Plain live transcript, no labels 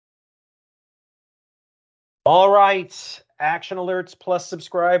All right, Action Alerts Plus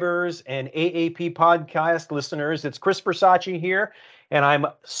subscribers and AAP podcast listeners, it's Chris Versace here, and I'm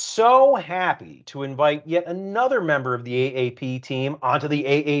so happy to invite yet another member of the AAP team onto the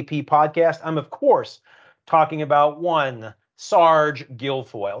AAP podcast. I'm, of course, talking about one Sarge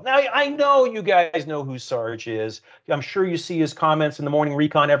Guilfoyle. Now, I know you guys know who Sarge is. I'm sure you see his comments in the Morning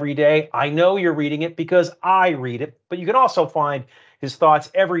Recon every day. I know you're reading it because I read it, but you can also find his thoughts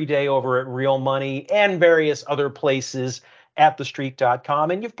every day over at Real Money and various other places at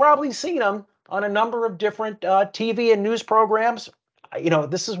TheStreet.com. And you've probably seen him on a number of different TV and news programs.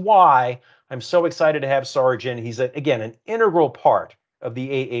 This is why I'm so excited to have Sarge in. He's, again, an integral part of the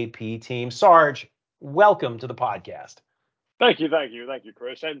AAP team. Sarge, welcome to the podcast. Thank you,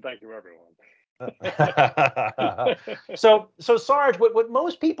 Chris, and thank you, everyone. So Sarge, what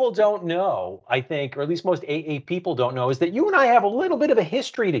most people don't know, I think, or at least most AA people don't know, is that you and I have a little bit of a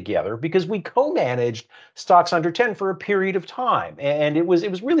history together because we co-managed stocks under 10 for a period of time, and it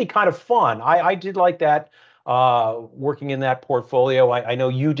was really kind of fun. I did like that, working in that portfolio. I know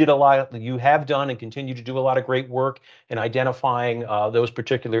you did a lot. You have done and continue to do a lot of great work in identifying those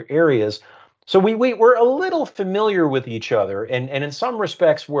particular areas. So we're a little familiar with each other, and in some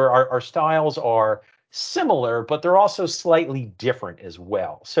respects, where our styles are similar, but they're also slightly different as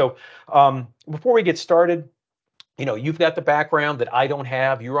well. So before we get started, you've got the background that I don't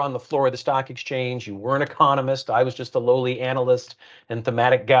have. You were on the floor of the stock exchange. You were an economist. I was just a lowly analyst and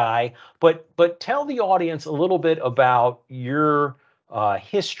thematic guy. But tell the audience a little bit about your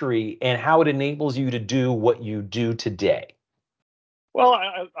history and how it enables you to do what you do today. Well,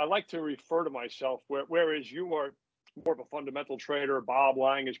 I like to refer to myself, whereas you are more of a fundamental trader, Bob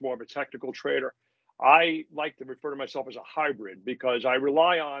Lang is more of a technical trader. I like to refer to myself as a hybrid because I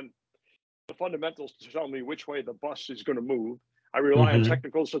rely on the fundamentals to tell me which way the bus is going to move. I rely on Hmm.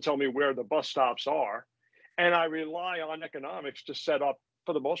 technicals to tell me where the bus stops are. And I rely on economics to set up,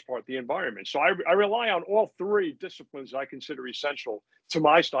 for the most part, the environment. So I rely on all three disciplines I consider essential to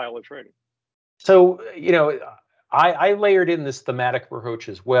my style of trading. So, I layered in this thematic approach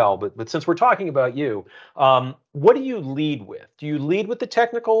as well, but since we're talking about you, what do you lead with? Do you lead with the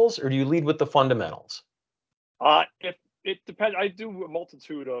technicals or do you lead with the fundamentals? If it depends, I do a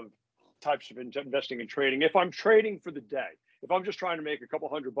multitude of types of investing and trading. If I'm trading for the day, if I'm just trying to make a couple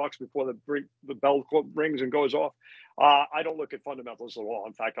 $100 before the bell rings and goes off, I don't look at fundamentals at all.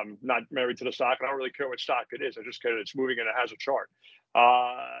 In fact, I'm not married to the stock, and I don't really care what stock it is. I just care that it's moving and it has a chart.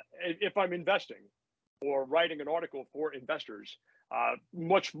 If I'm investing or writing an article for investors,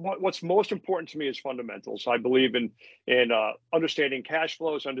 what's most important to me is fundamentals. I believe in understanding cash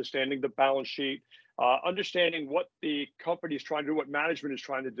flows, understanding the balance sheet, understanding what the company is trying to do, what management is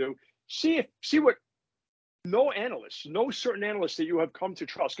trying to do. See what no certain analysts that you have come to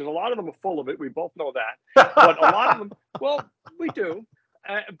trust, because a lot of them are full of it. We both know that, but a lot of them, well, we do.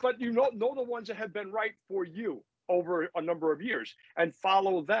 But know the ones that have been right for you over a number of years, and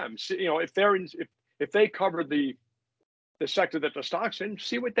follow them. So, if they cover the sector that the stock's in,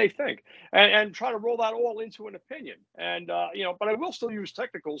 see what they think, and try to roll that all into an opinion. And but I will still use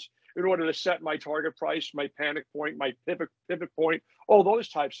technicals in order to set my target price, my panic point, my pivot point, all those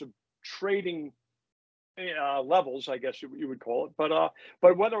types of trading levels, I guess you would call it.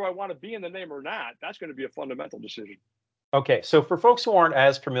 But whether I want to be in the name or not, that's going to be a fundamental decision. Okay, so for folks who aren't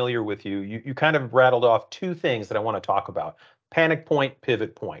as familiar with you, you kind of rattled off two things that I want to talk about: panic point,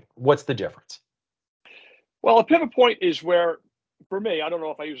 pivot point. What's the difference? Well, a pivot point is where, for me, I don't know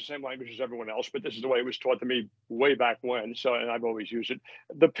if I use the same language as everyone else, but this is the way it was taught to me way back when. So, and I've always used it.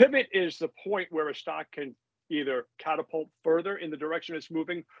 The pivot is the point where a stock can either catapult further in the direction it's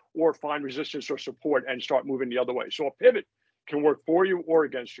moving or find resistance or support and start moving the other way. So, a pivot can work for you or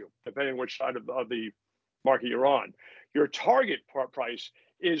against you, depending on which side of the market you're on. Your target price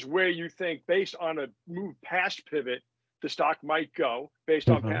is where you think, based on a move past pivot, the stock might go based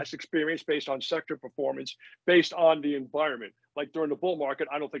on Hmm. past experience, based on sector performance, based on the environment. Like during the bull market,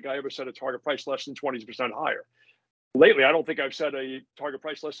 I don't think I ever set a target price less than 20% higher. Lately, I don't think I've set a target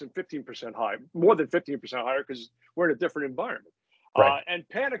price less than 15% high, more than 15% higher, because we're in a different environment. Right. And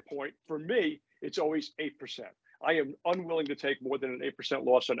panic point, for me, it's always 8%. I am unwilling to take more than an 8%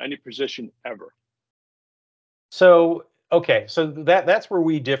 loss on any position ever. So, okay, so that's where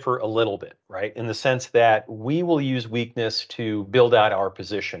we differ a little bit, right? In the sense that we will use weakness to build out our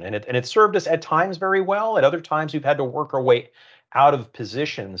position. And it served us at times very well. At other times we've had to work our way out of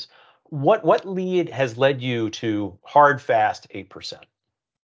positions. What lead has led you to hard fast 8%?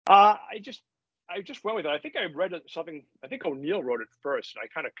 Uh, I just I just went with it. I think I read something. I think O'Neill wrote it first, and I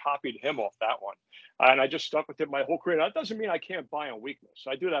kind of copied him off that one. And I just stuck with it my whole career. That doesn't mean I can't buy on weakness.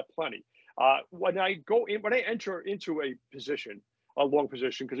 I do that plenty. When I enter into a position, a long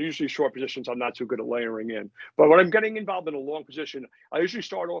position, because usually short positions I'm not too good at layering in. But when I'm getting involved in a long position, I usually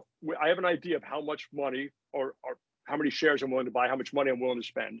start off with, I have an idea of how much money or how many shares I'm willing to buy, how much money I'm willing to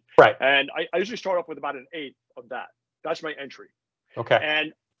spend. Right. And I usually start off with about an eighth of that. That's my entry. Okay.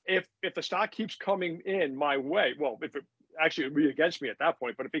 And if the stock keeps coming in my way, well, if it actually it would be against me at that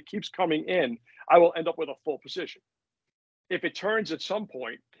point, but if it keeps coming in, I will end up with a full position. If it turns at some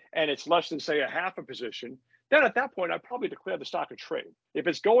point and it's less than say a half a position, then at that point I probably declare the stock a trade. If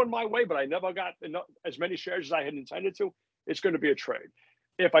it's going my way, but I never got enough, as many shares as I had intended to, it's going to be a trade.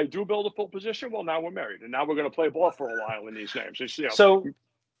 If I do build a full position, well, now we're married, and now we're going to play ball for a while in these names. It's,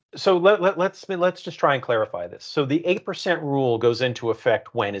 So let's just try and clarify this. So the 8% rule goes into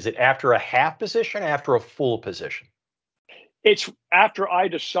effect when? Is it after a half position, after a full position? it's after I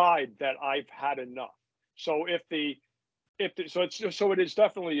decide that I've had enough. So so it is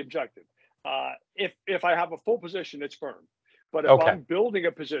definitely objective. If I have a full position, it's firm. But if Okay. I'm building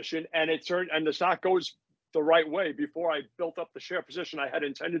a position and and the stock goes the right way before I built up the share position I had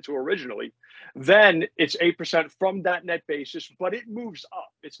intended to originally, then it's 8% from that net basis, but it moves up.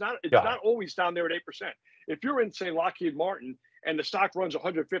 It's Got it. not always down there at 8%. If you're in, say, Lockheed Martin and the stock runs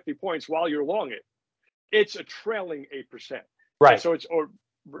 150 points while you're long it, it's a trailing 8%. And Right. so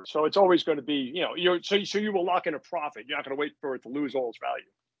it's always going to be, so you will lock in a profit. You're not going to wait for it to lose all its value.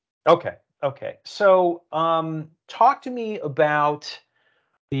 Okay. Okay. So talk to me about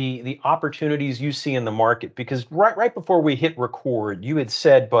the opportunities you see in the market, because right before we hit record you had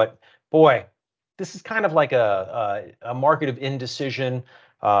said, but boy, this is kind of like a market of indecision.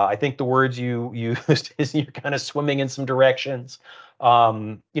 I think the words you used is you're kind of swimming in some directions.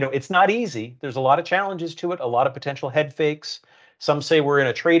 It's not easy. There's a lot of challenges to it, a lot of potential head fakes. Some say we're in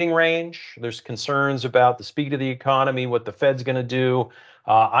a trading range. There's concerns about the speed of the economy, what the Fed's going to do.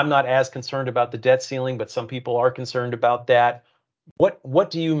 I'm not as concerned about the debt ceiling, but some people are concerned about that.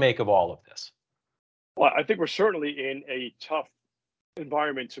 What do you make of all of this? Well, I think we're certainly in a tough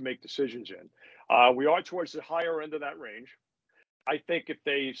environment to make decisions in. We are towards the higher end of that range. I think if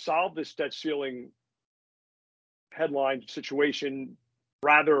they solve this debt ceiling headline situation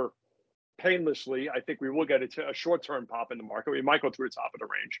rather painlessly, I think we will get a short-term pop in the market. We might go through the top of the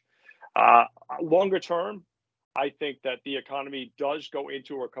range. Uh, Longer term, I think that the economy does go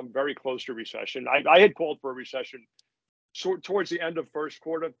into or come very close to recession. I had called for a recession towards the end of first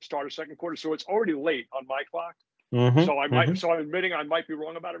quarter, start of second quarter, so it's already late on my clock. Hmm. Hmm. So I'm admitting I might be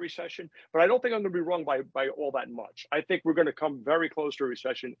wrong about a recession, but I don't think I'm going to be wrong by all that much. I think we're going to come very close to a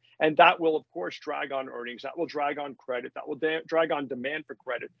recession, and that will of course drag on earnings. That will drag on credit. That will drag on demand for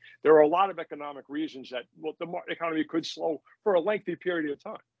credit. There are a lot of economic reasons that the economy could slow for a lengthy period of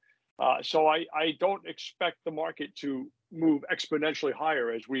time. So I don't expect the market to move exponentially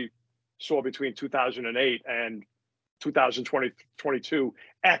higher as we saw between 2008 and 2022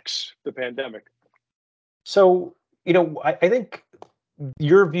 x the pandemic. So, I think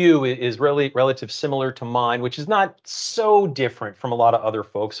your view is really relative similar to mine, which is not so different from a lot of other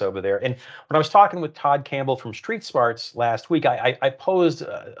folks over there. And when I was talking with Todd Campbell from Street Smarts last week, I posed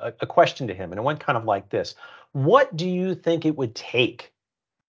a question to him, and it went kind of like this: what do you think it would take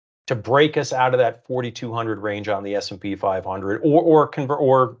to break us out of that 4,200 range on the S&P 500, or convert,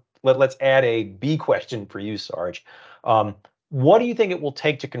 or let's add a B question for you, Sarge. Um, what do you think it will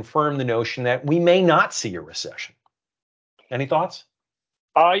take to confirm the notion that we may not see a recession? Any thoughts?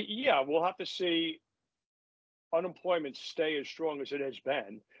 Yeah, we'll have to see unemployment stay as strong as it has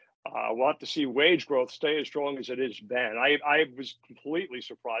been. We'll have to see wage growth stay as strong as it has been. I was completely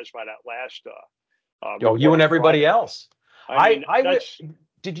surprised by that last Oh, you report and on everybody Friday. else. I I mean, I would. that's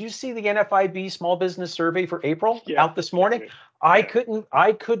Did you see the NFIB small business survey for April yeah, out this morning? yeah, I yeah. couldn't.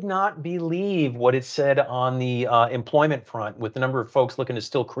 I could not believe what it said on the employment front, with the number of folks looking to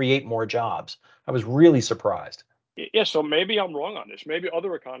still create more jobs. I was really surprised. Yeah, so maybe I'm wrong on this. Maybe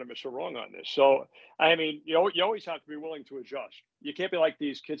other economists are wrong on this. So, I mean, you always have to be willing to adjust. You can't be like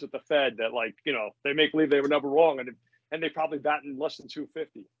these kids at the Fed that, like, they make believe they were never wrong, and they probably bat in less than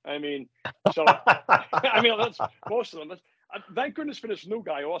 250. I mean, so I mean, that's most of them. Thank goodness for this new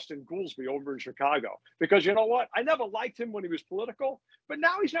guy, Austin Goolsby, over in Chicago, because you know what? I never liked him when he was political, but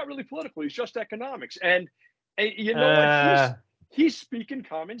now he's not really political. He's just economics, and you know what? uh, He's speaking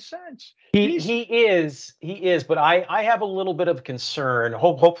common sense. he He's he he is, but I have a little bit of concern.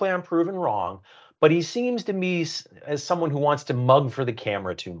 Hopefully, I'm proven wrong. But he seems to me as someone who wants to mug for the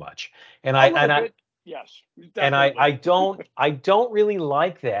camera too much, and I A and little I bit, yes, and I, definitely. I don't I don't really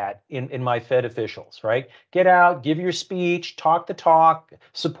like that in my Fed officials, right? Get out, give your speech, talk the talk,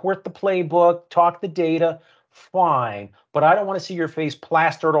 support the playbook, talk the data. fine, but I don't want to see your face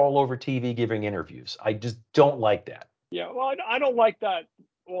plastered all over TV giving interviews. I just don't like that. Yeah, well, I don't like that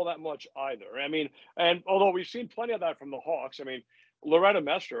all that much either. I mean, and although we've seen plenty of that from the Hawks, I mean, Loretta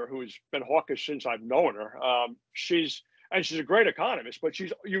Mester, who's been hawkish since I've known her, she's a great economist, but you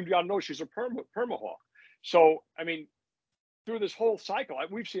gotta know she's a perma hawk. So I mean, through this whole cycle,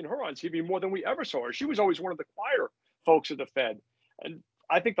 we've seen her on TV more than we ever saw her. She was always one of the quieter folks at the Fed, and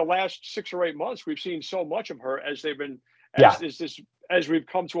I think the last 6 or 8 months we've seen so much of her as they've been Yeah. as this as we've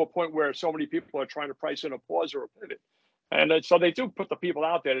come to a point where so many people are trying to price in a pause or a pivot. And so they do put the people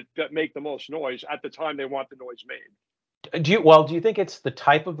out there that make the most noise at the time they want the noise made. Do you think it's the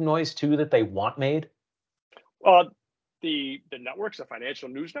type of noise too that they want made? Uh, the networks, the financial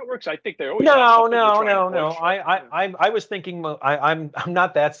news networks, I think they always have No, something they're no, trying to no, no. push. Yeah. I was thinking. I'm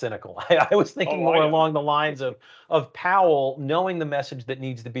not that cynical. I was thinking Oh, more I am. along the lines of Powell knowing the message that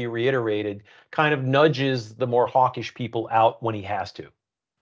needs to be reiterated, kind of nudges the more hawkish people out when he has to.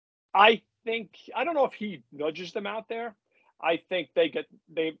 I think I don't know if he nudges them out there. I think they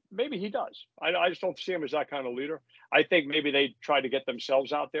maybe he does. I just don't see him as that kind of leader. I think maybe they try to get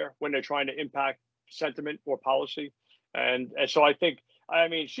themselves out there when they're trying to impact sentiment or policy. And so I think I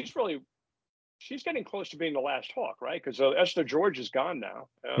mean she's getting close to being the last hawk, right? Because Esther George is gone now.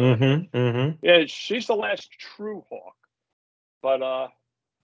 Mm-hmm. Mm-hmm. Yeah, she's the last true hawk. But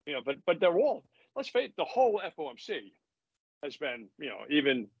but they're all. Let's face it, the whole FOMC has been,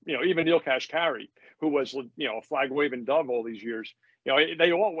 even Neil Kashkari, who was, a flag waving dove all these years.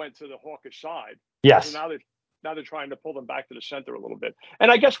 They all went to the hawkish side. So Yes. now they're trying to pull them back to the center a little bit.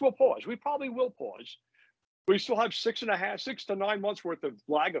 And I guess we'll pause. We probably will pause. We still have 6 to 9 months worth of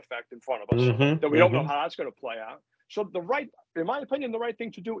lag effect in front of us Mm-hmm. that we don't know Mm-hmm. how that's going to play out. So in my opinion, the right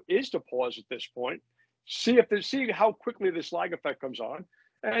thing to do is to pause at this point, see how quickly this lag effect comes on,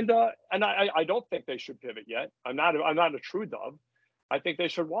 and I don't think they should pivot yet. I'm not a true dove. I think they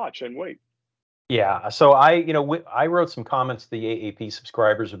should watch and wait. Yeah, so I wrote some comments to the AAP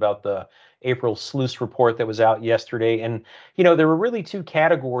subscribers about the April sluice report that was out yesterday, and there were really two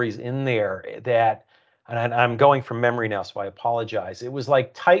categories in there that, and I'm going from memory now, so I apologize. It was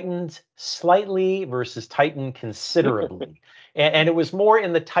like tightened slightly versus tightened considerably, and it was more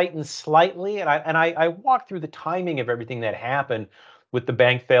in the tightened slightly, and I walked through the timing of everything that happened with the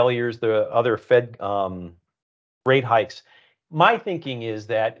bank failures, the other Fed rate hikes. My thinking is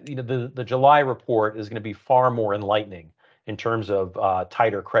that the July report is going to be far more enlightening in terms of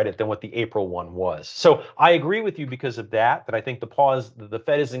tighter credit than what the April one was. So I agree with you because of that. That I think the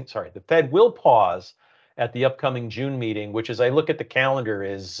Fed isn't sorry, the Fed will pause at the upcoming June meeting, which, as I look at the calendar,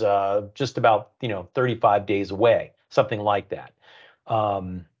 is just about 35 days away, something like that.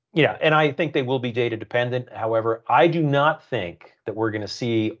 Yeah, and I think they will be data dependent. However, I do not think that we're going to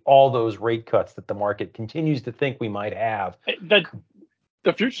see all those rate cuts that the market continues to think we might have. That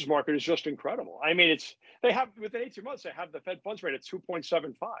the futures market is just incredible. I mean, they have within 18 months they have the Fed funds rate at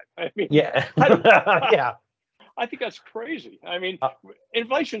 2.75. I mean, Yeah, I don't. yeah, I think that's crazy. I mean, uh,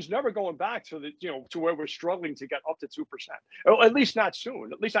 inflation's never going back to to where we're struggling to get up to 2%. Or at least not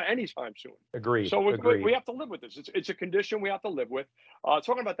soon. At least not anytime soon. agreed, So we agreed. have to live with this. It's a condition we have to live with.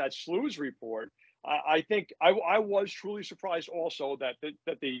 Talking about that SLUES report, I think I was truly surprised also that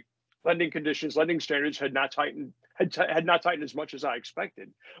the lending conditions, lending standards had not tightened as much as I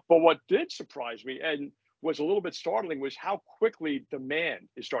expected. But what did surprise me and was a little bit startling was how quickly demand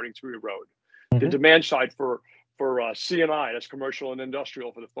is starting to erode. The Hmm. demand side for CNI, that's commercial and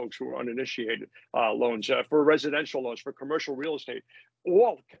industrial for the folks who are uninitiated, loans, for residential loans, for commercial real estate,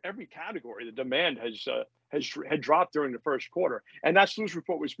 every category, the demand had dropped during the first quarter, and that SLUES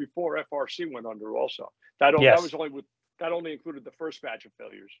report was before FRC went under. Also, that Yes. was that only included the first batch of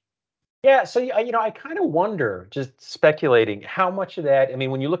failures. Yeah, so I kind of wonder, just speculating, how much of that. I mean,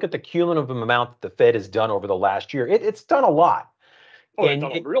 when you look at the cumulative amount that the Fed has done over the last year, it's done a lot. Oh, they've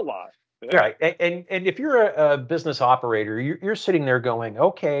done a real lot. Yeah. Right. And if you're a business operator, you're sitting there going,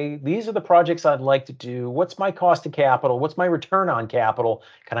 okay, these are the projects I'd like to do. What's my cost of capital? What's my return on capital?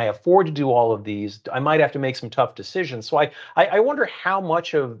 Can I afford to do all of these? I might have to make some tough decisions. So I wonder how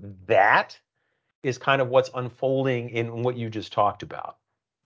much of that is kind of what's unfolding in what you just talked about.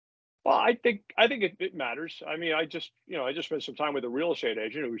 Well, I think it matters. I mean, I just spent some time with a real estate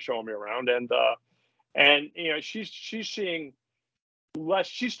agent who was showing me around, and she's seeing less.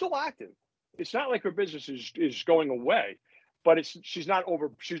 She's still active. It's not like her business is going away, but she's no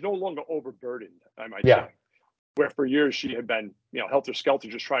longer overburdened, I might Yeah. say. Where for years she had been, helter skelter,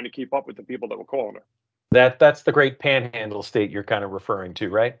 just trying to keep up with the people that were calling her. That's the great panhandle state you're kind of referring to,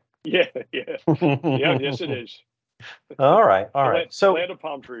 right? Yeah, yeah, yeah. Yes, it is. All right. All The right. land, the So land of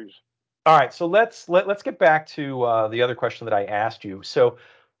palm trees. All right, so let's get back to the other question that I asked you. So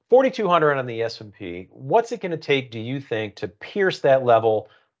 4,200 on the S&P. What's it going to take, do you think, to pierce that level?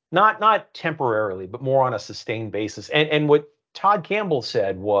 Not temporarily, but more on a sustained basis. And what Todd Campbell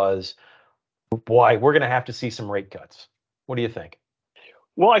said was, boy, we're going to have to see some rate cuts. What do you think?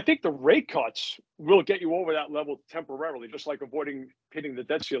 Well, I think the rate cuts will get you over that level temporarily, just like avoiding hitting the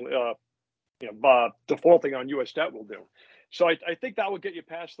debt ceiling, defaulting on U.S. debt will do. So I think that would get you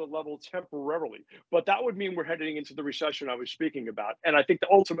past the level temporarily, but that would mean we're heading into the recession I was speaking about, and I think that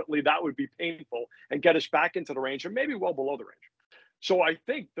ultimately that would be painful and get us back into the range, or maybe well below the range. So I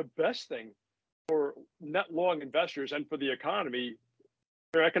think the best thing for net long investors and for the economy,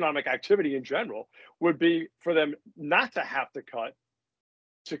 for economic activity in general, would be for them not to have to cut,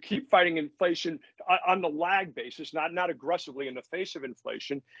 to keep fighting inflation on the lag basis, not aggressively in the face of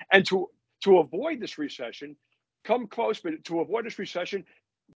inflation, and to avoid this recession, come close, but to avoid this recession,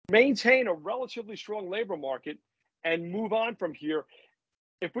 maintain a relatively strong labor market and move on from here.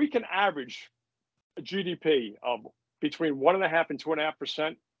 If we can average a GDP of between 1.5% and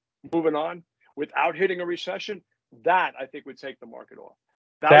 2.5% moving on without hitting a recession, that I think would take the market off.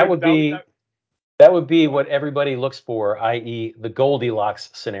 That That would would that would be that that would be go ahead. what everybody looks for, i.e., the Goldilocks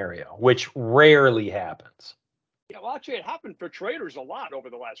scenario, which rarely happens. Yeah, well, actually, it happened for traders a lot over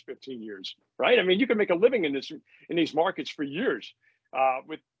the last 15 years, right? I mean, you can make a living in these markets for years,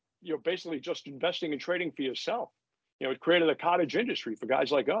 with basically just investing and trading for yourself. It created a cottage industry for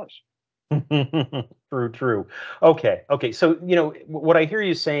guys like us. True, true. Okay. So, what I hear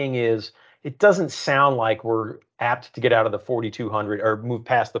you saying is it doesn't sound like we're apt to get out of the 4,200 or move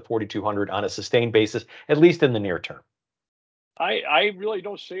past the 4,200 on a sustained basis, at least in the near term. I really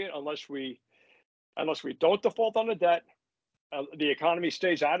don't see it unless we don't default on the debt, the economy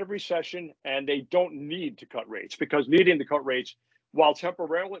stays out of recession, and they don't need to cut rates, because needing to cut rates, while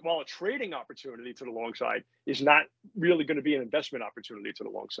a trading opportunity to the long side, is not really going to be an investment opportunity to the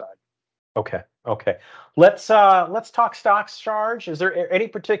long side. Okay. Let's talk stocks, Sarge. Is there any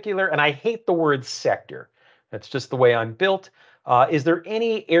particular, and I hate the word sector. That's just the way I'm built. Is there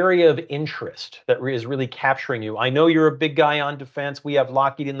any area of interest that is really capturing you? I know you're a big guy on defense. We have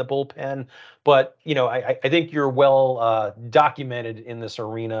Lockheed in the bullpen, but I think you're well documented in this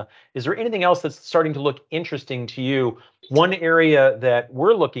arena. Is there anything else that's starting to look interesting to you? One area that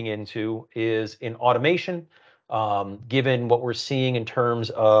we're looking into is in automation, given what we're seeing in terms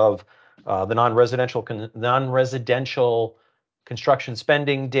of the non-residential construction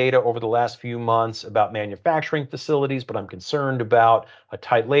spending data over the last few months about manufacturing facilities, but I'm concerned about a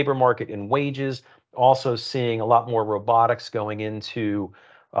tight labor market and wages. Also seeing a lot more robotics going into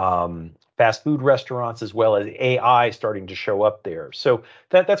fast food restaurants, as well as AI starting to show up there. So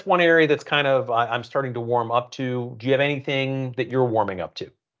that's one area that's kind of I'm starting to warm up to. Do you have anything that you're warming up to?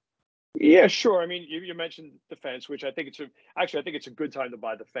 Yeah, sure. I mean, you mentioned defense, which I think it's a good time to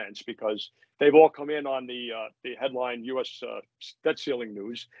buy defense, because they've all come in on the headline U.S. Debt ceiling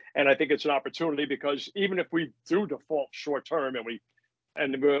news, and I think it's an opportunity, because even if we do default short term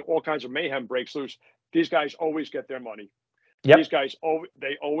and all kinds of mayhem breaks loose, these guys always get their money. These Yep. guys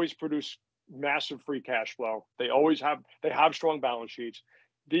they always produce massive free cash flow. They have strong balance sheets.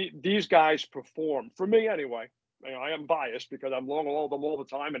 These guys perform for me anyway. I am biased because I'm long all of them all the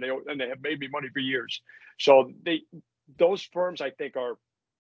time, and they have made me money for years. So those firms, I think, are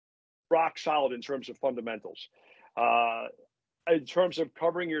rock solid in terms of fundamentals. Uh, in terms of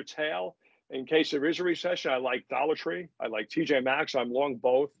covering your tail in case there is a recession, I like Dollar Tree. I like TJ Maxx. I'm long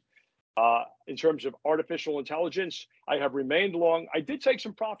both. In terms of artificial intelligence, I have remained long. I did take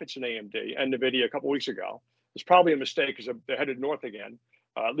some profits in AMD and Nvidia a couple weeks ago. It's probably a mistake because they're headed north again.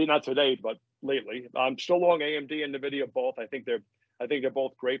 Not today, but lately. I'm still long AMD and Nvidia both. I think they're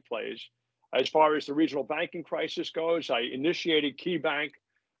both great plays. As far as the regional banking crisis goes, I initiated KeyBank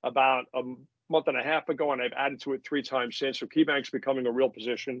about a month and a half ago, and I've added to it 3 times since. So KeyBank's becoming a real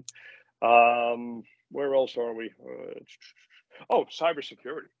position. Where else are we?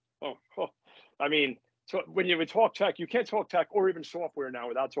 Cybersecurity. Oh, I mean, so when you would talk tech, you can't talk tech or even software now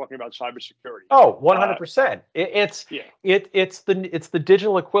without talking about cybersecurity. Oh, Uh, 100%. yeah, It's the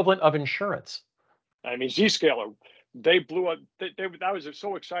digital equivalent of insurance. I mean, Zscaler, they blew up. That was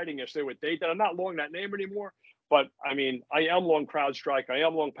so exciting yesterday with data. I'm not long that name anymore, but I mean, I am long CrowdStrike. I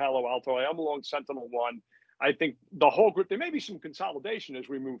am long Palo Alto. I am long Sentinel One. I think the whole group, there may be some consolidation as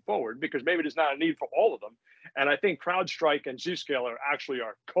we move forward, because maybe there's not a need for all of them. And I think CrowdStrike and Zscaler actually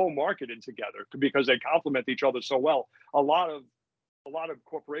are co-marketed together because they complement each other so well. A lot of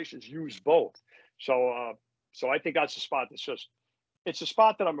corporations use both. So I think that's a spot that's just it's a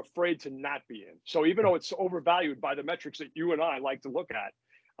spot that I'm afraid to not be in. So even though it's overvalued by the metrics that you and I like to look at,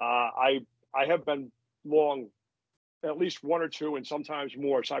 I have been long at least one or two, and sometimes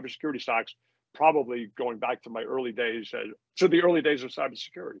more cybersecurity stocks. Probably going back to my early days, to the early days of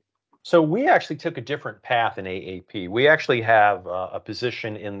cybersecurity. So we actually took a different path in AAP. We actually have a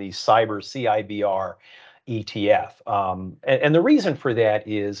position in the cyber CIBR ETF, and the reason for that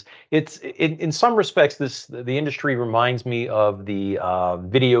is it's in some respects the industry reminds me of the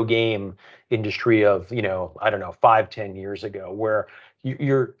video game industry of I don't know 5-10 years ago, where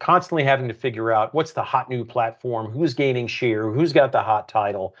you're constantly having to figure out what's the hot new platform, who's gaining share, who's got the hot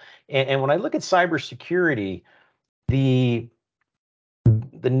title, and when I look at cybersecurity, the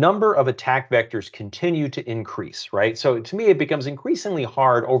the number of attack vectors continue to increase, right? So to me, it becomes increasingly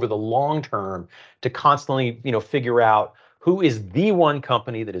hard over the long term to constantly, figure out who is the one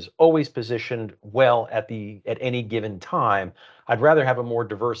company that is always positioned well at any given time. I'd rather have a more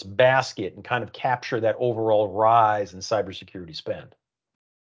diverse basket and kind of capture that overall rise in cybersecurity spend.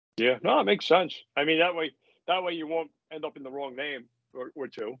 Yeah, no, it makes sense. I mean, that way you won't end up in the wrong name or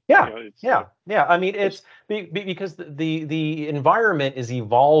two. Yeah, It's yeah, yeah. I mean, it's because the environment is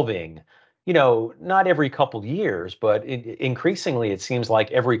evolving. Not every couple years, but increasingly, it seems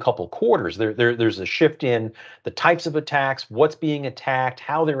like every couple quarters, there's a shift in the types of attacks, what's being attacked,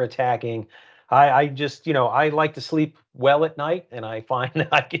 how they're attacking. I just, I like to sleep well at night, and I find that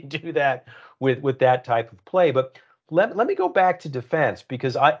I can do that with that type of play. But let me go back to defense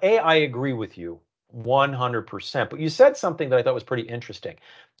because I agree with you 100%. But you said something that I thought was pretty interesting.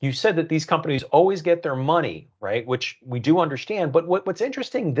 You said that these companies always get their money, right? Which we do understand. But what's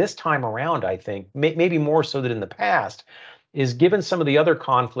interesting this time around, I think, maybe more so than in the past, is given some of the other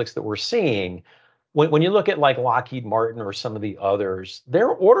conflicts that we're seeing, when you look at like Lockheed Martin or some of the others, their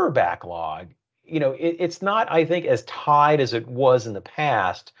order backlog, it's not, I think, as tied as it was in the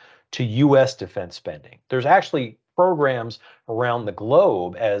past to U.S. defense spending. There's actually programs around the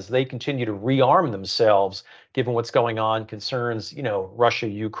globe as they continue to rearm themselves, given what's going on, concerns, Russia,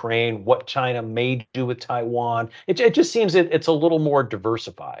 Ukraine, what China may do with Taiwan. It just seems it's a little more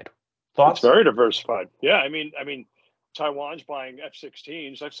diversified. it's Thoughts? very diversified. Yeah, I mean, Taiwan's buying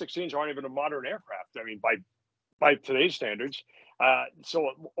F-16s. F-16s aren't even a modern aircraft. I mean, by today's standards.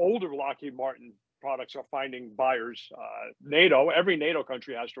 So older Lockheed Martin products are finding buyers. Every NATO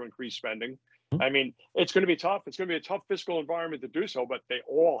country has to increase spending. I mean, it's going to be tough. It's going to be a tough fiscal environment to do so, but they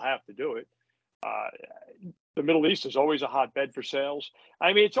all have to do it. Uh, the Middle East is always a hotbed for sales.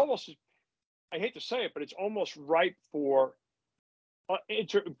 I mean, it's almost, I hate to say it, but it's almost ripe for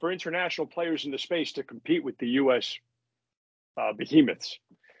international players in the space to compete with the U.S. Behemoths.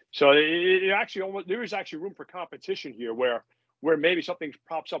 So it actually almost there is actually room for competition here, where maybe something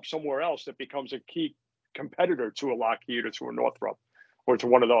pops up somewhere else that becomes a key competitor to a Lockheed or to a Northrop or to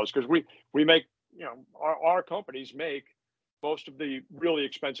one of those, because we make our companies make most of the really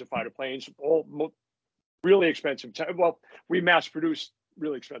expensive fighter planes, really expensive. Well, we mass produce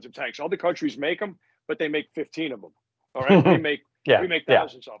really expensive tanks. Other countries make them, but they make 15 of them. All right, Yeah, we make yeah.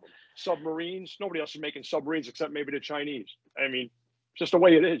 thousands of them. Submarines, nobody else is making submarines except maybe the Chinese. I mean, just the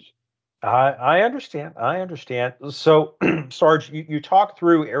way it is. I understand. I understand. So, Sarge, you talk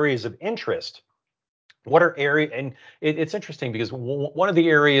through areas of interest. What are area and it's interesting because one of the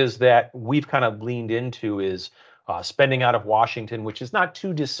areas that we've kind of leaned into is spending out of Washington, which is not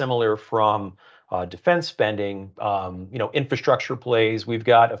too dissimilar from defense spending. Infrastructure plays. We've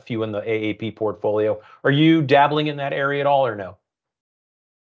got a few in the AAP portfolio. Are you dabbling in that area at all, or no?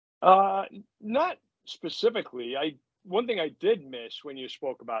 Uh, Not specifically. I One thing I did miss when you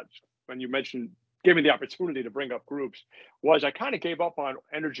spoke about when you mentioned gave me the opportunity to bring up groups was I kind of gave up on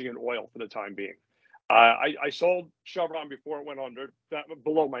energy and oil for the time being. I sold Chevron before it went under that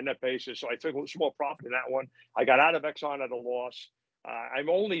below my net basis, so I took a small profit in that one. I got out of Exxon at a loss. I'm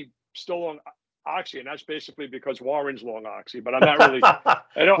only still on Oxy, and that's basically because Warren's long Oxy. But I'm not really.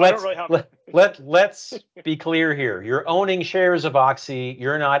 I don't let's really have. let's be clear here. You're owning shares of Oxy.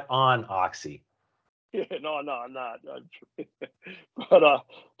 You're not on Oxy. Yeah, no, I'm not. But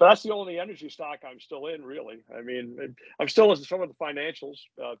that's the only energy stock I'm still in, really. I mean, I'm still in some of the financials,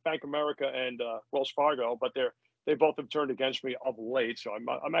 Bank of America and Wells Fargo, but they both have turned against me of late. So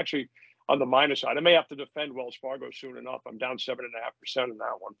I'm actually on the minus side. I may have to defend Wells Fargo soon enough. I'm down 7.5% in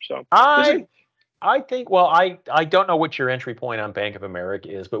that one. So this is I I think, well, I don't know what your entry point on Bank of America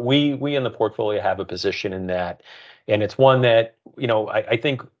is, but we in the portfolio have a position in that, and it's one that I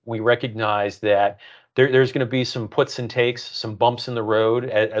think we recognize that there's going to be some puts and takes, some bumps in the road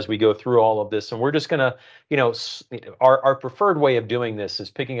as we go through all of this, and we're just going to, our preferred way of doing this is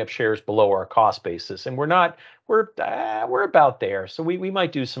picking up shares below our cost basis, and we're about there. So we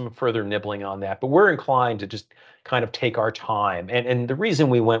might do some further nibbling on that, but we're inclined to just kind of take our time. And the reason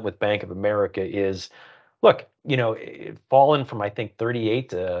we went with Bank of America is, look, it fallen from, I think, 38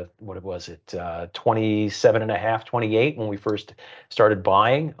 to, what was it, 27 and a half, 28 when we first started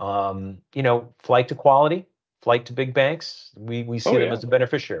buying. Flight to quality, flight to big banks. We see Oh them yeah. as a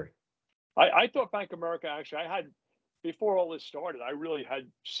beneficiary. I thought Bank of America, actually, before all this started, I really had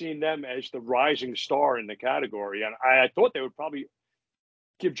seen them as the rising star in the category, and I thought they would probably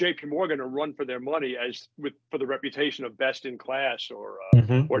give JP Morgan a run for their money for the reputation of best in class or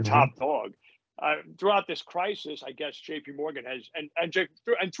top Hmm. dog. Throughout this crisis, I guess JP Morgan has, and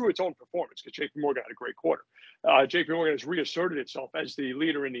through its own performance, because JP Morgan had a great quarter, JP Morgan has reasserted itself as the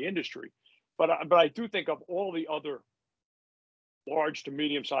leader in the industry. But I do think of all the other large to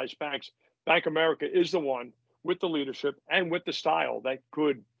medium sized banks, Bank America is the one with the leadership and with the style that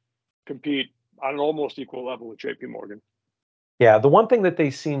could compete on an almost equal level with JP Morgan. Yeah, the one thing that they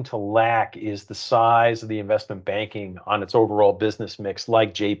seem to lack is the size of the investment banking on its overall business mix,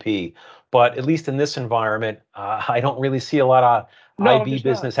 like JP. But at least in this environment, I don't really see a lot of No, IB there's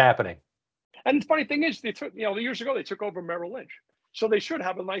not. business happening. And the funny thing is, they took, years ago, they took over Merrill Lynch. So they should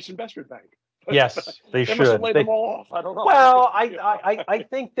have a nice investment bank. But Yes, they they must have should. laid them all off. I don't know. Well, I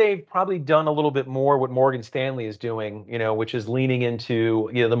think they've probably done a little bit more what Morgan Stanley is doing, which is leaning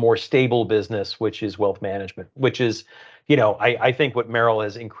into, the more stable business, which is wealth management, which is, I think what Merrill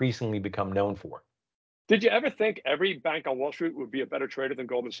has increasingly become known for. Did you ever think every bank on Wall Street would be a better trader than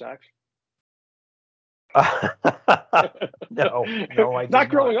Goldman Sachs? No, no, I did Not not.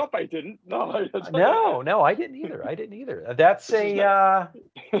 growing up, I didn't. No, No, no, I didn't either. I didn't either. this is not.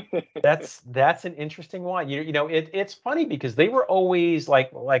 That's an interesting one. It's funny because they were always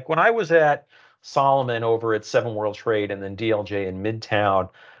like when I was at Solomon over at Seven World Trade and then DLJ in Midtown,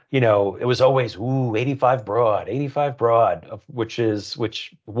 it was always 85 broad, 85 broad, which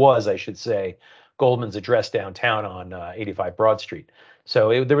was, I should say, Goldman's address downtown on 85 Broad Street.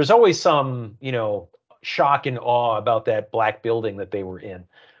 So there was always some, shock and awe about that black building that they were in.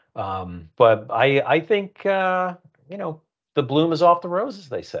 But I think the bloom is off the roses,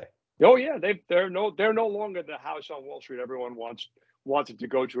 they say. Oh yeah, they're no longer the house on Wall Street everyone wanted to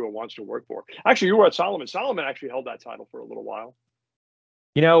go to or wants to work for. Actually, you were at Solomon. Solomon actually held that title for a little while.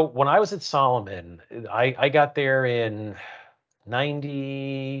 When I was at Solomon, I got there in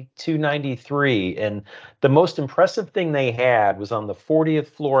 92, 93, and the most impressive thing they had was on the 40th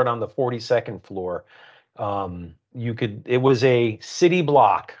floor and on the 42nd floor. It was a city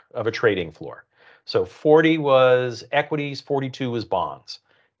block of a trading floor. So 40 was equities, 42 was bonds.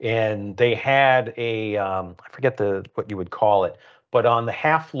 And they had I forget what you would call it, but on the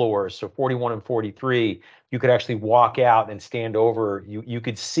half floors, so 41 and 43, you could actually walk out and stand over. You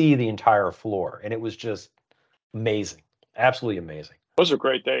could see the entire floor. And it was just amazing. Absolutely amazing. Those are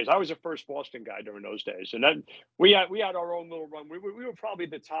great days. I was a first Boston guy during those days, and then we had our own little run. We were probably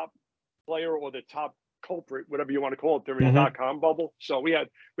the top player or the top culprit, whatever you want to call it, during the Hmm. .com bubble. So we had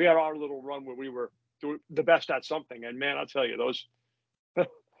our little run where we were doing the best at something. And man, I'll tell you, those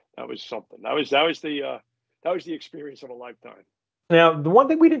that was something. That was the experience of a lifetime. Now, the one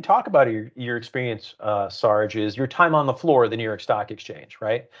thing we didn't talk about your experience, Sarge, is your time on the floor of the New York Stock Exchange,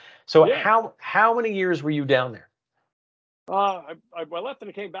 right? So Yeah. how many years were you down there? I left and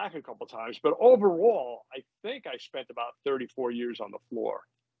I came back a couple times, but overall, I think I spent about 34 years on the floor.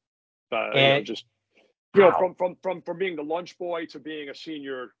 And Just wow. from being the lunch boy to being a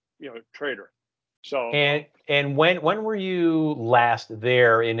senior, trader. So And when were you last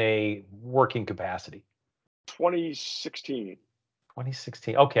there in a working capacity? 2016.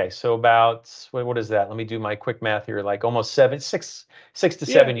 2016. Okay, so about what is that? Let me do my quick math here. Like almost 6 to Yeah,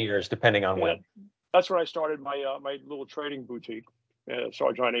 7 years, depending on yeah. when. That's when I started my little trading boutique,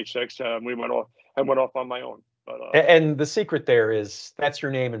 Sarge on H6. We went off on my own. But And the secret there is that's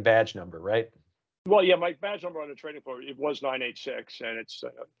your name and badge number, right? well, yeah, my badge number on the trading floor, it was 986,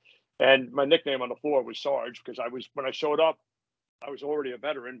 and my nickname on the floor was Sarge because when I showed up, I was already a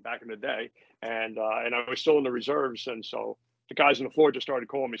veteran back in the day, and I was still in the reserves, and so the guys on the floor just started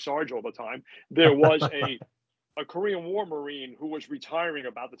calling me Sarge all the time. There was a Korean War Marine who was retiring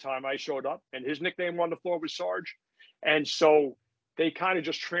about the time I showed up, and his nickname on the floor was Sarge, and so they kind of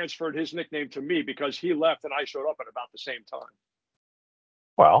just transferred his nickname to me because he left and I showed up at about the same time.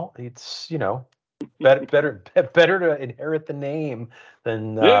 Well, it's, better to inherit the name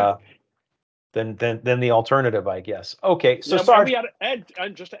than Yeah, than the alternative, I guess. Okay, so yeah, and we Sarge, had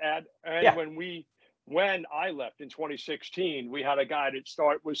and just to add, and yeah, when we when I left in 2016, we had a guy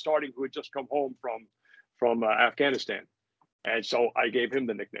that was starting who had just come home from Afghanistan, and so I gave him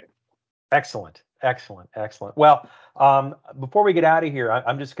the nickname. Excellent, excellent, excellent. Well, before we get out of here,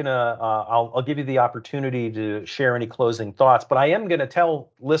 I'm just gonna I'll give you the opportunity to share any closing thoughts, but I am gonna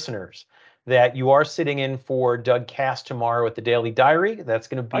tell listeners that you are sitting in for Doug Cass tomorrow at the Daily Diary. That's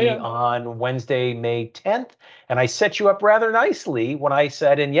going to I be am. on Wednesday, May 10th, and I set you up rather nicely when I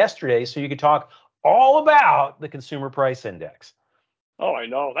sat in yesterday, so you could talk all about the Consumer Price Index. Oh, I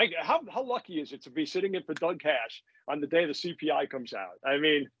know. Like, how lucky is it to be sitting in for Doug Cash on the day the CPI comes out? I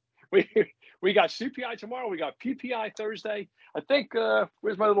mean, we we got CPI tomorrow. We got PPI Thursday. I think.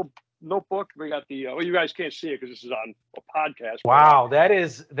 Where's my little notebook? We got the. Well, you guys can't see it because this is on a podcast. But Wow, that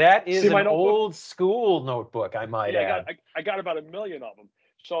is see an my notebook? old school notebook, I might Yeah, add. I got about a million of them.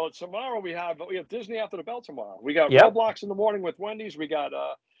 So tomorrow we have Disney after the bell tomorrow. We got Yep. Roblox in the morning with Wendy's. We got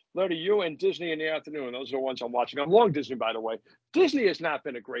Larry You and Disney in the afternoon. Those are the ones I'm watching. I'm long Disney, by the way. Disney has not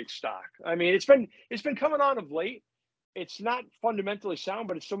been a great stock. I mean, it's been coming on of late. It's not fundamentally sound,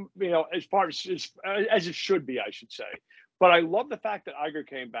 but it's some as far as it should be, I should say. But I love the fact that Iger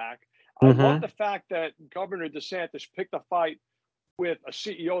came back. I love Mm-hmm. the fact that Governor DeSantis picked a fight with a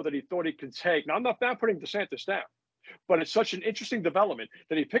CEO that he thought he could take. Now, I'm not putting DeSantis down, but it's such an interesting development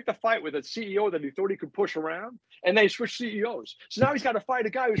that he picked a fight with a CEO that he thought he could push around, and they switched CEOs. So now he's got to fight a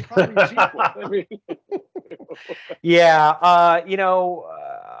guy who's probably his equal. I mean, Yeah,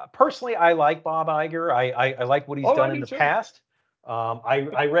 personally, I like Bob Iger. I like what he's oh, I done in do the too. past.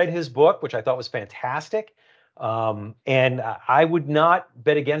 I read his book, which I thought was fantastic, and I would not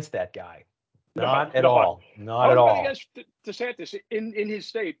bet against that guy. No, Not at no, all. I Not at wouldn't bet all. against DeSantis in his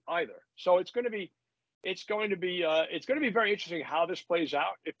state either. So it's going to be very interesting how this plays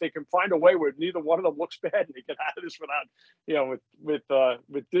out. If they can find a way where neither one of them looks bad and they get out of this without,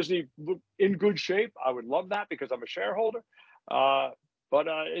 with Disney in good shape, I would love that because I'm a shareholder. But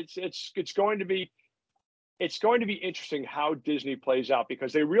it's going to be interesting how Disney plays out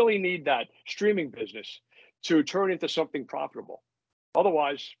because they really need that streaming business to turn into something profitable.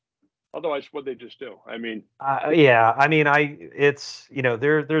 Otherwise, what they just do. I mean, Yeah, I mean, it's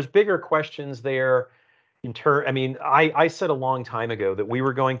there's bigger questions there. I mean, I said a long time ago that we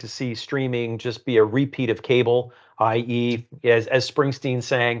were going to see streaming just be a repeat of cable, i.e., as Springsteen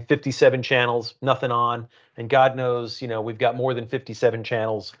sang, 57 channels, nothing on, and God knows, we've got more than 57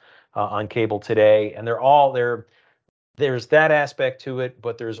 channels on cable today, and there's that aspect to it,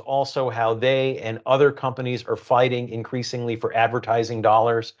 but there's also how they and other companies are fighting increasingly for advertising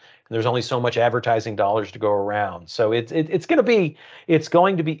dollars. And there's only so much advertising dollars to go around. So it's going to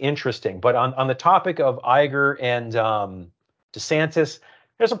be interesting. But on the topic of Iger and DeSantis,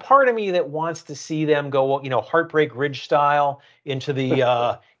 there's a part of me that wants to see them go, Heartbreak Ridge style into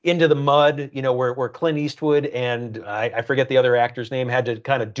the mud, where Clint Eastwood and I forget the other actor's name had to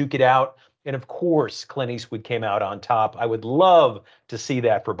kind of duke it out, and of course, Clint Eastwood came out on top. I would love to see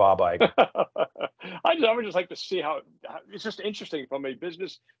that for Bob Iger. I would just like to see how it's just interesting from a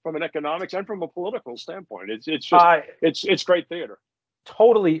business, from an economics, and from a political standpoint. It's just I it's great theater.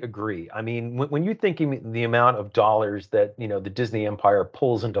 totally agree. I mean, when you think the amount of dollars that the Disney empire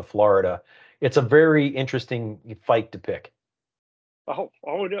pulls into Florida, it's a very interesting fight to pick. Oh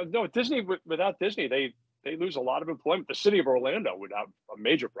no, no, Disney without Disney, they lose a lot of employment. The city of Orlando would have a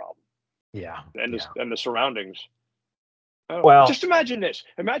major problem, Yeah, and yeah. the surroundings. Oh, Well, just imagine this.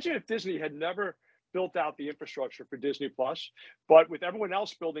 Imagine if Disney had never built out the infrastructure for Disney Plus, but with everyone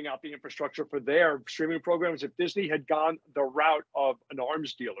else building out the infrastructure for their streaming programs, if Disney had gone the route of an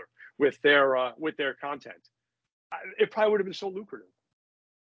arms dealer with their content, it probably would have been so lucrative.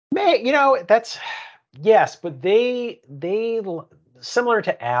 that's yes, but similar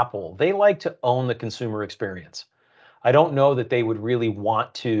to Apple, they like to own the consumer experience. I don't know that they would really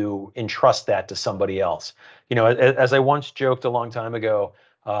want to entrust that to somebody else. As I once joked a long time ago,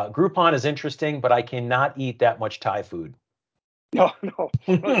 Groupon is interesting, but I cannot eat that much Thai food. No, no.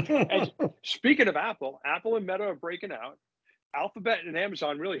 And speaking of Apple, Apple and Meta are breaking out. Alphabet and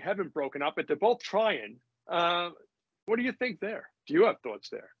Amazon really haven't broken up, but they're both trying. Uh, what do you think there? Do you have thoughts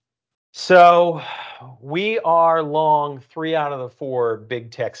there? So we are long three out of the four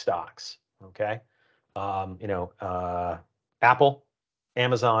big tech stocks. Okay. um, you know, uh, Apple,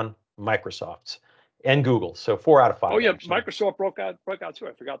 Amazon, Microsoft, and Google. So four out of Oh five, yeah, actually. Microsoft broke out too.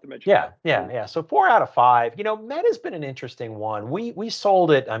 I forgot to mention Yeah, that. yeah, yeah. So four out of five. Meta's been an interesting one. We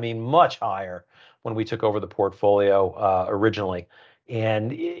sold it, I mean, much higher when we took over the portfolio originally.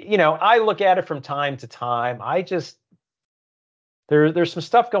 And I look at it from time to time. There's some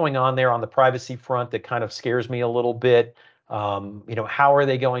stuff going on there on the privacy front that kind of scares me a little bit. How are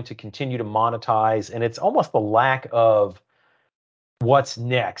they going to continue to monetize? And it's almost the lack of what's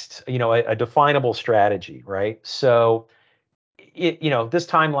next, a definable strategy, right? So this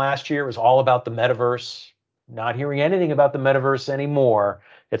time last year was all about the metaverse. Not hearing anything about the metaverse anymore.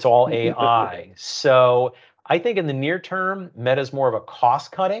 It's all AI. So I think in the near term, Meta's more of a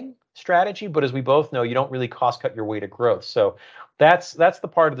cost-cutting strategy, but as we both know, you don't really cost-cut your way to growth. So that's the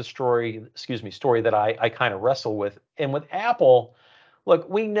part of the story that I kind of wrestle with. And with Apple, look,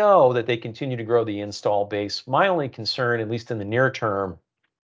 we know that they continue to grow the install base. My only concern, at least in the near term,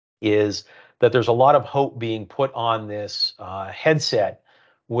 is that there's a lot of hope being put on this headset,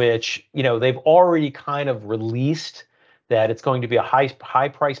 which they've already kind of released that it's going to be a high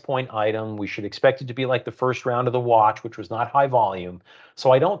price point item. We should expect it to be like the first round of the watch, which was not high volume.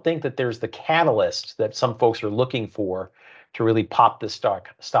 So I don't think that there's the catalyst that some folks are looking for to really pop this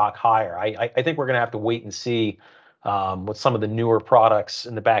stock higher. I think we're going to have to wait and see what some of the newer products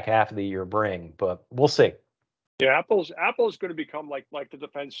in the back half of the year bring, but we'll see. Yeah, Apple's going to become like the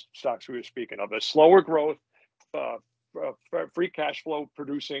defense stocks we were speaking of, a slower growth, uh, free cash flow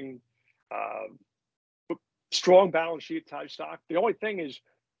producing, uh, strong balance sheet type stock. The only thing is,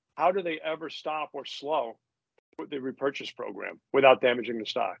 how do they ever stop or slow the repurchase program without damaging the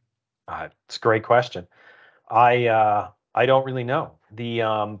stock? It's a great question. I don't really know.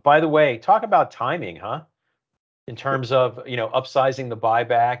 The By the way, talk about timing, huh? In terms of upsizing the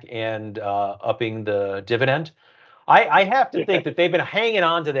buyback and upping the dividend. I have to Yeah, think that they've been hanging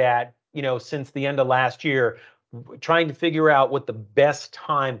on to that since the end of last year, trying to figure out what the best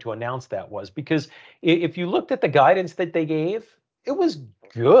time to announce that was. Because if you looked at the guidance that they gave, it was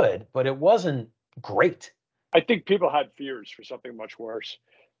good, but it wasn't great. I think people had fears for something much worse.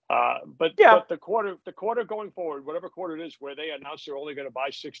 But Yeah. but the quarter going forward, whatever quarter it is, where they announce they're only going to buy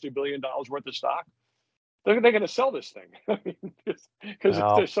 $60 billion worth of stock, they're going to sell this thing. I mean, because they're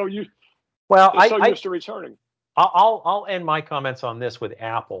Well, so used well, they're I, so I used to returning. I'll end my comments on this with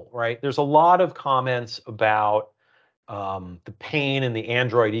Apple, right? There's a lot of comments about the pain in the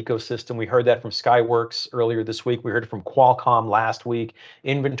Android ecosystem. We heard that from Skyworks earlier this week. We heard it from Qualcomm last week.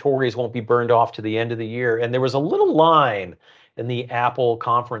 Inventories won't be burned off to the end of the year. And there was a little line in the Apple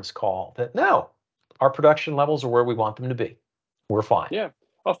conference call that no, our production levels are where we want them to be. We're fine. Yeah.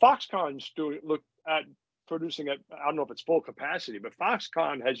 Well, Foxconn's doing look at producing at, I don't know if it's full capacity, but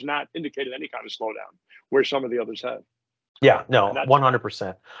Foxconn has not indicated any kind of slowdown where some of the others have. Yeah, And no, that's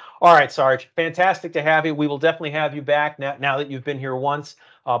 100%. All right, Sarge, fantastic to have you. We will definitely have you back now that you've been here once.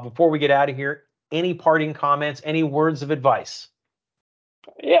 Before we get out of here, any parting comments, any words of advice?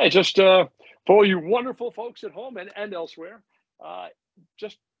 yeah, just for all you wonderful folks at home and elsewhere, uh,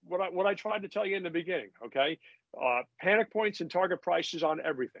 just what I tried to tell you in the beginning. Okay, panic points and target prices on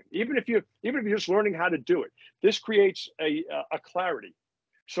everything. Even if you're just learning how to do it, this creates a clarity,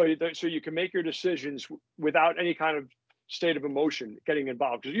 so you can make your decisions without any kind of state of emotion getting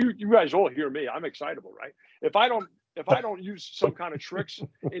involved. Because you guys all hear me, I'm excitable, right? If I don't use some kind of tricks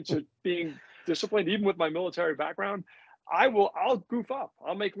into being disciplined, even with my military background, I'll goof up.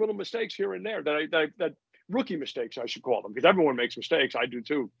 I'll make little mistakes here and there that rookie mistakes, I should call them, because everyone makes mistakes. I do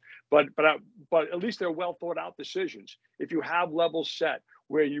too. But at least they're well thought out decisions. If you have levels set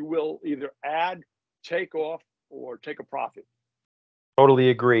where you will either add, take off, or take a profit. Totally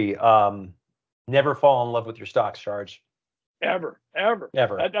agree. Never fall in love with your stocks, Sarge. Ever. Ever.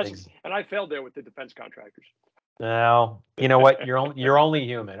 And I failed there with the defense contractors. No, you know what? You're only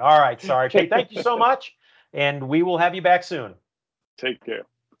human. All right, Sarge. Hey, thank you so much, and we will have you back soon. Take care.